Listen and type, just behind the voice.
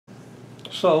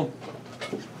So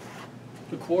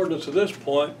the coordinates of this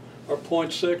point are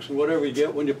 0.6 and whatever you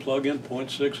get when you plug in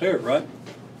 0.6 here, right?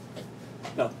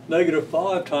 Now,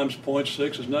 -5 times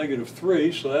 0.6 is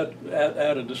 -3, so that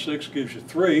added to 6 gives you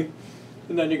 3.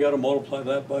 And then you got to multiply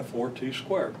that by 4t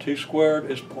squared. T squared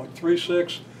is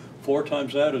 0.36. 4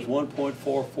 times that is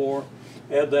 1.44.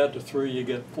 Add that to 3, you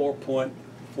get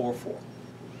 4.44.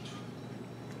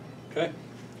 Okay?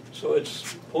 So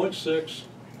it's 0.6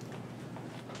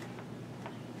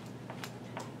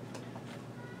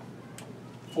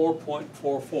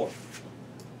 4.44.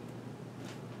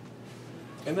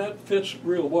 And that fits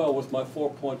real well with my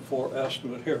 4.4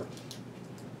 estimate here.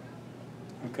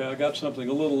 Okay, I got something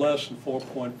a little less than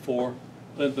 4.4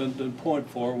 than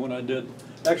 0.4 when I did,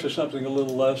 actually something a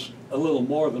little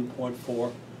more than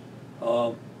 0.4.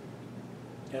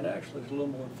 And actually it's a little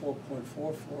more than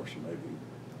 4.44, so maybe,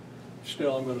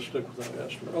 still I'm going to stick with that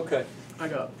estimate. Okay. I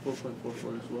got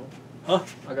 4.44 as well. Huh?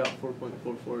 I got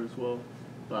 4.44 as well,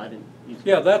 but I didn't use it.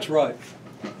 Yeah, that's right.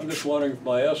 I'm just wondering if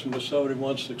my estimate is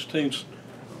 71/16.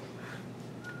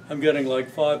 I'm getting like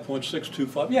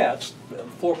 5.625. Yeah, it's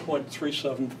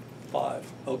 4.375.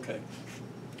 Okay.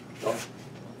 So,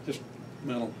 just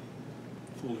mental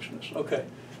foolishness. Okay.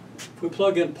 If we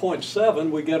plug in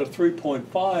 0.7, we get a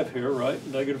 3.5 here, right?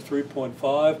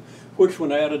 -3.5, which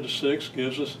when added to 6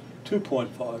 gives us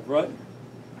 2.5, right?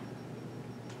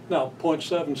 Now,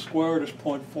 0.7 squared is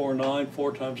 0.49.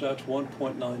 4 times that's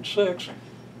 1.96.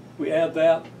 We add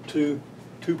that to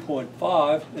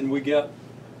 2.5, and we get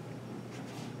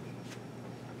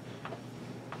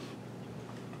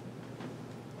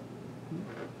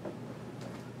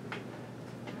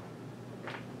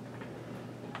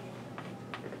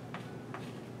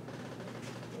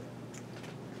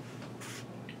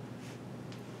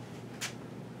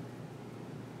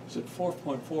is it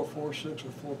 4.446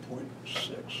 or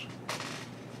 4.6?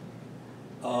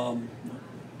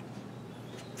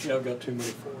 Yeah, I've got too many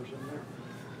 4s in there.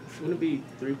 It's going to be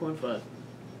 3.5.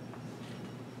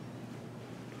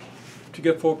 Did you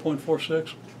get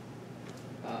 4.46?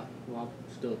 Well, I'm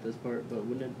still at this part, but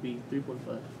wouldn't it be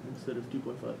 3.5 instead of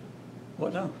 2.5?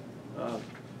 What now?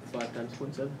 5 times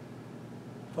 0.7.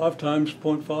 5 times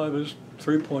 0.5 is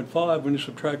 3.5. When you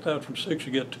subtract that from 6,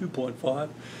 you get 2.5,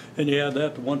 and you add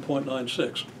that to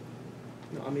 1.96.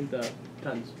 No, I mean the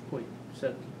times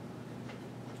 0.7.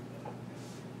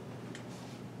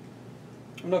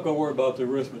 I'm not going to worry about the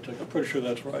arithmetic. I'm pretty sure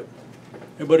that's right.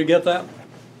 Everybody get that?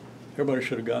 Everybody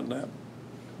should have gotten that.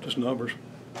 Just numbers.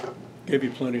 Gave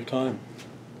you plenty of time.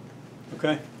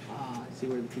 Okay? I see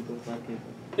where the 2.5 came from.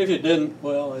 If you didn't,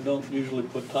 well, I don't usually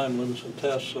put time limits on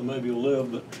tests, so maybe you'll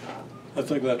live, but I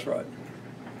think that's right.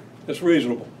 It's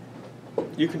reasonable.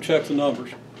 You can check the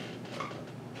numbers.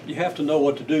 You have to know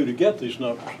what to do to get these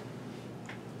numbers.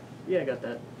 Yeah, I got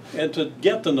that. And to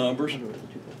get the numbers,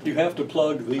 you have to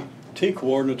plug the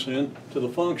t-coordinates in to the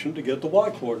function to get the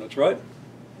y-coordinates, right?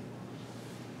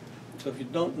 So if you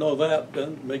don't know that,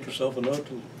 then make yourself a note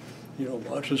to,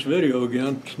 watch this video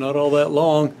again. It's not all that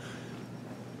long.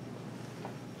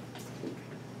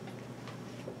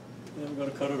 And I'm going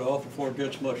to cut it off before it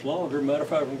gets much longer. Matter of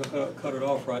fact, I'm going to cut it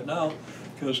off right now,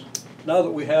 because now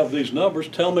that we have these numbers,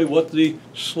 tell me what the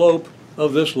slope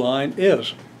of this line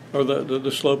is, or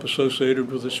the slope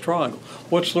associated with this triangle.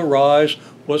 What's the rise,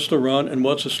 what's the run, and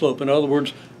what's the slope? In other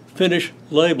words, finish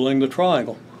labeling the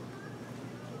triangle.